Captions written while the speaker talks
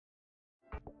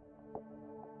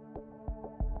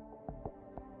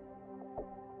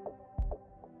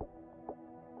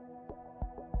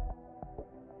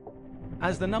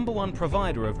As the #1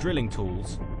 provider of drilling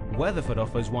tools, Weatherford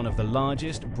offers one of the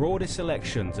largest, broadest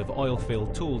selections of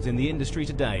oil-filled tools in the industry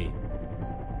today.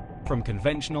 From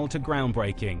conventional to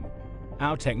groundbreaking,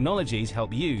 our technologies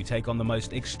help you take on the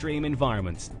most extreme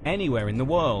environments anywhere in the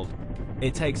world.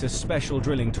 It takes a special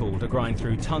drilling tool to grind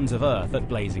through tons of earth at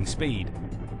blazing speed.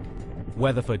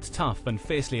 Weatherford's tough and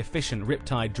fiercely efficient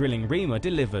RipTide drilling reamer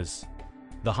delivers.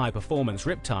 The high-performance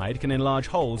RipTide can enlarge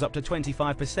holes up to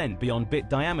 25% beyond bit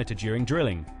diameter during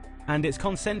drilling, and its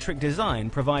concentric design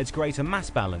provides greater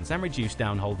mass balance and reduced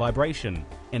downhole vibration,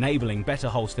 enabling better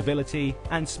hole stability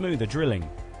and smoother drilling.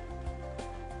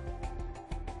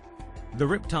 The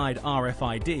RipTide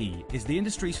Rfid is the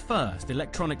industry's first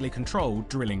electronically controlled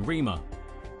drilling reamer.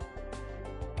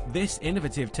 This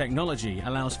innovative technology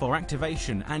allows for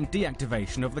activation and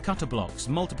deactivation of the cutter blocks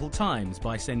multiple times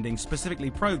by sending specifically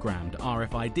programmed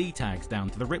RFID tags down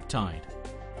to the RipTide.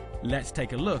 Let's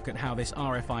take a look at how this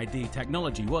RFID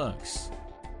technology works.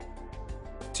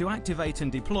 To activate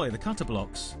and deploy the cutter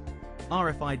blocks,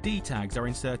 RFID tags are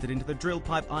inserted into the drill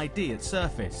pipe ID at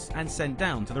surface and sent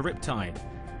down to the RipTide.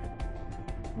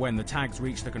 When the tags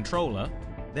reach the controller,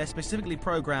 their specifically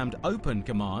programmed open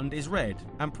command is read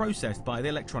and processed by the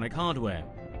electronic hardware.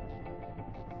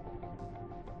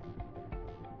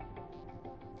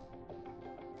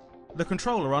 The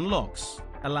controller unlocks,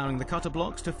 allowing the cutter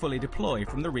blocks to fully deploy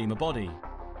from the reamer body.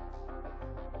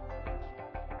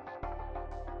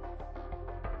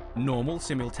 Normal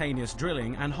simultaneous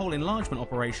drilling and hole enlargement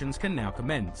operations can now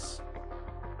commence.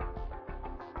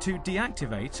 To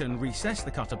deactivate and recess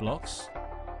the cutter blocks,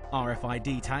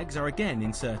 RFID tags are again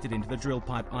inserted into the drill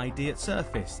pipe ID at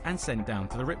surface and sent down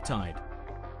to the RipTide.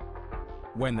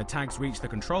 When the tags reach the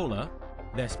controller,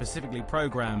 their specifically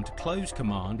programmed close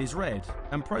command is read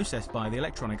and processed by the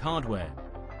electronic hardware.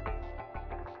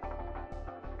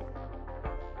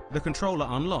 The controller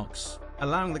unlocks,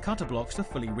 allowing the cutter blocks to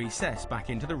fully recess back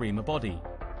into the reamer body.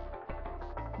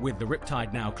 With the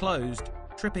RipTide now closed,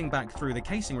 tripping back through the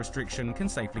casing restriction can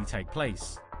safely take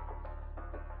place.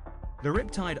 The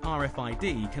RipTide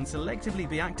Rfid can selectively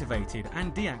be activated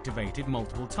and deactivated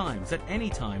multiple times at any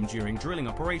time during drilling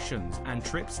operations and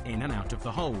trips in and out of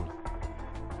the hole.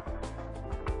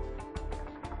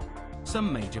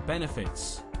 Some major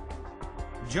benefits.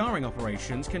 Jarring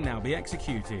operations can now be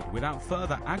executed without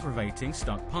further aggravating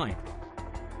stuck pipe.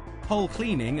 Hole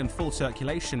cleaning and full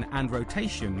circulation and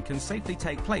rotation can safely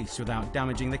take place without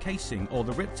damaging the casing or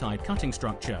the RipTide cutting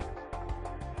structure.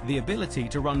 The ability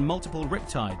to run multiple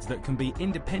RipTides that can be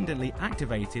independently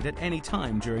activated at any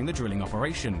time during the drilling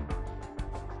operation.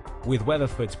 With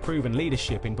Weatherford's proven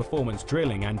leadership in performance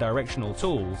drilling and directional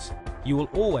tools, you will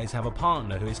always have a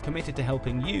partner who is committed to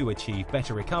helping you achieve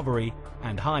better recovery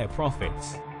and higher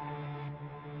profits.